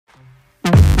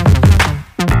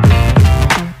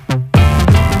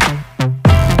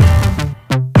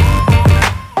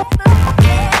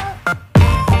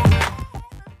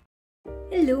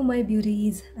my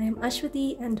beauties, I am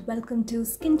Ashwati and welcome to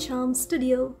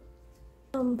SkinCharmStudio.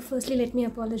 Firstly, let me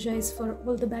apologize for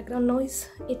all the background noise.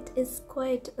 It is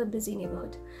quite a busy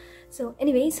neighborhood. So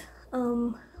anyways,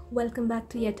 welcome back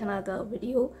to yet another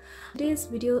video. Today's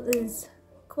video is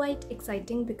quite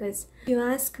exciting because if you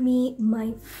ask me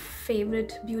my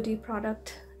favorite beauty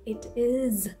product, it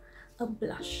is a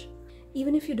blush.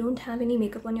 Even if you don't have any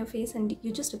makeup on your face and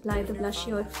you just apply the blush,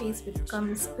 your face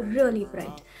becomes really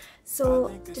bright. So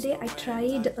today I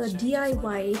tried a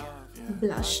DIY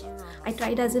blush. I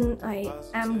tried as in I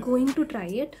am going to try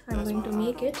it. I'm going to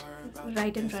make it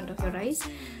right in front of your eyes.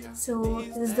 So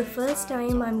this is the first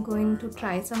time I'm going to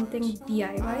try something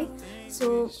DIY.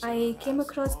 So I came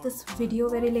across this video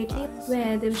very lately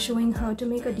where they were showing how to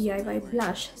make a DIY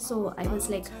blush. So I was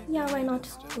like, yeah, why not?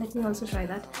 Let me also try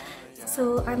that.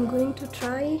 So I'm going to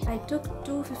try. I took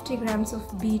 250 grams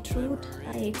of beetroot.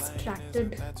 I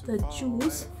extracted the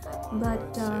juice,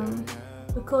 but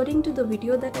according to the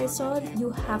video that I saw,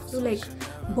 you have to like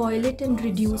boil it and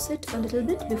reduce it a little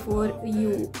bit before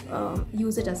you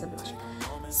use it as a blush.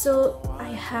 So I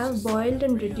have boiled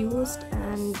and reduced,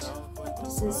 and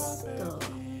this is the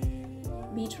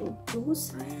beetroot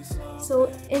juice.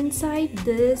 So inside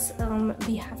this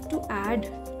we have to add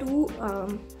two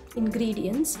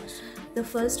ingredients. The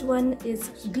first one is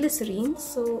glycerine,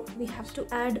 so we have to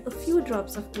add a few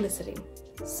drops of glycerine.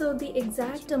 So the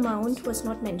exact amount was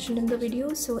not mentioned in the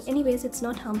video, so anyways it's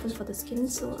not harmful for the skin,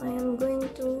 so I am going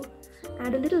to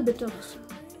add a little bit of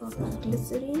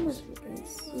glycerine, as you can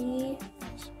see.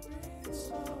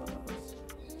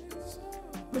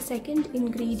 The second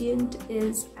ingredient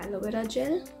is aloe vera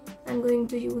gel. I'm going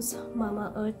to use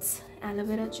Mama Earth's aloe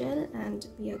vera gel, and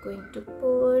we are going to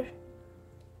pour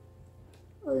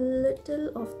a little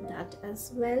of that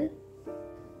as well.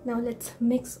 Now let's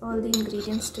mix all the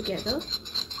ingredients together.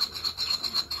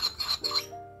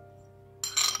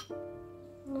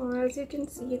 As you can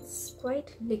see, it's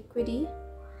quite liquidy,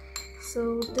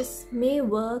 so this may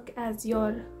work as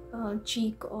your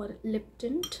cheek or lip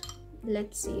tint.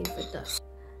 Let's see if it does.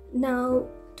 Now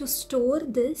to store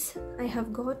this, I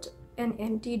have got an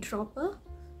empty dropper,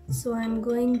 so I'm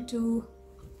going to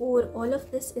pour all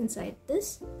of this inside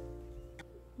this.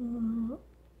 Let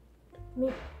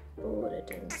me pour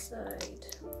it inside.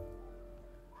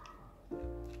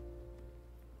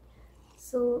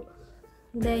 So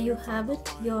there you have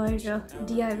it, your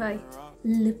DIY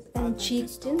lip and cheek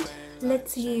tint.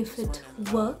 Let's see if it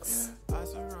works.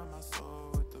 That's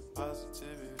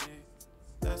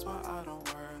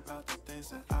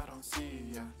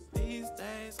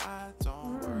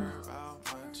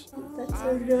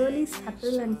a really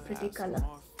subtle and pretty color.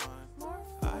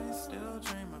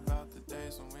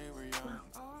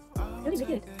 Really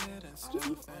good.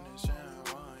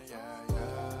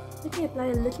 Let me apply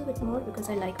a little bit more because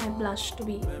I like my blush to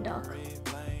be dark.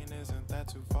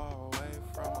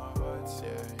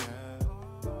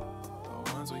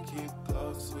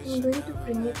 I'm going to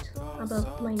bring it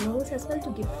above my nose as well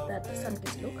to give that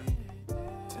sun-kissed look.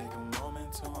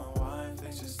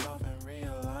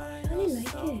 I really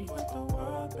like it.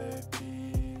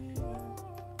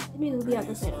 Let me do the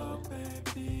other side of it.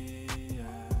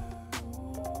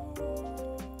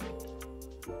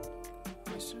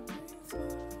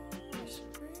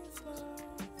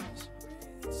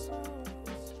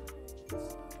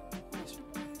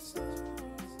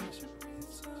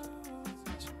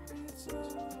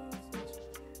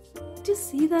 To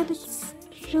see that it's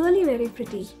really very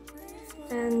pretty.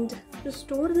 And to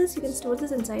store this, you can store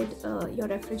this inside your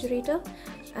refrigerator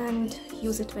and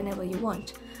use it whenever you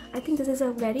want. I think this is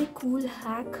a very cool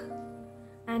hack,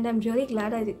 and I'm really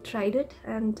glad I tried it,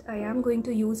 and I am going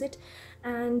to use it.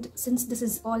 And since this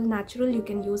is all natural, you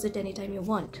can use it anytime you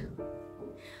want.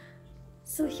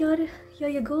 So here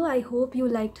you go. I hope you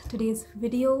liked today's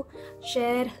video.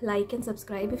 Share, like and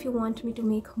subscribe if you want me to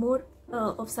make more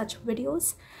of such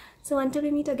videos. So until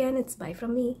we meet again, it's bye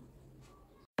from me.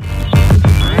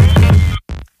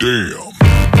 Damn.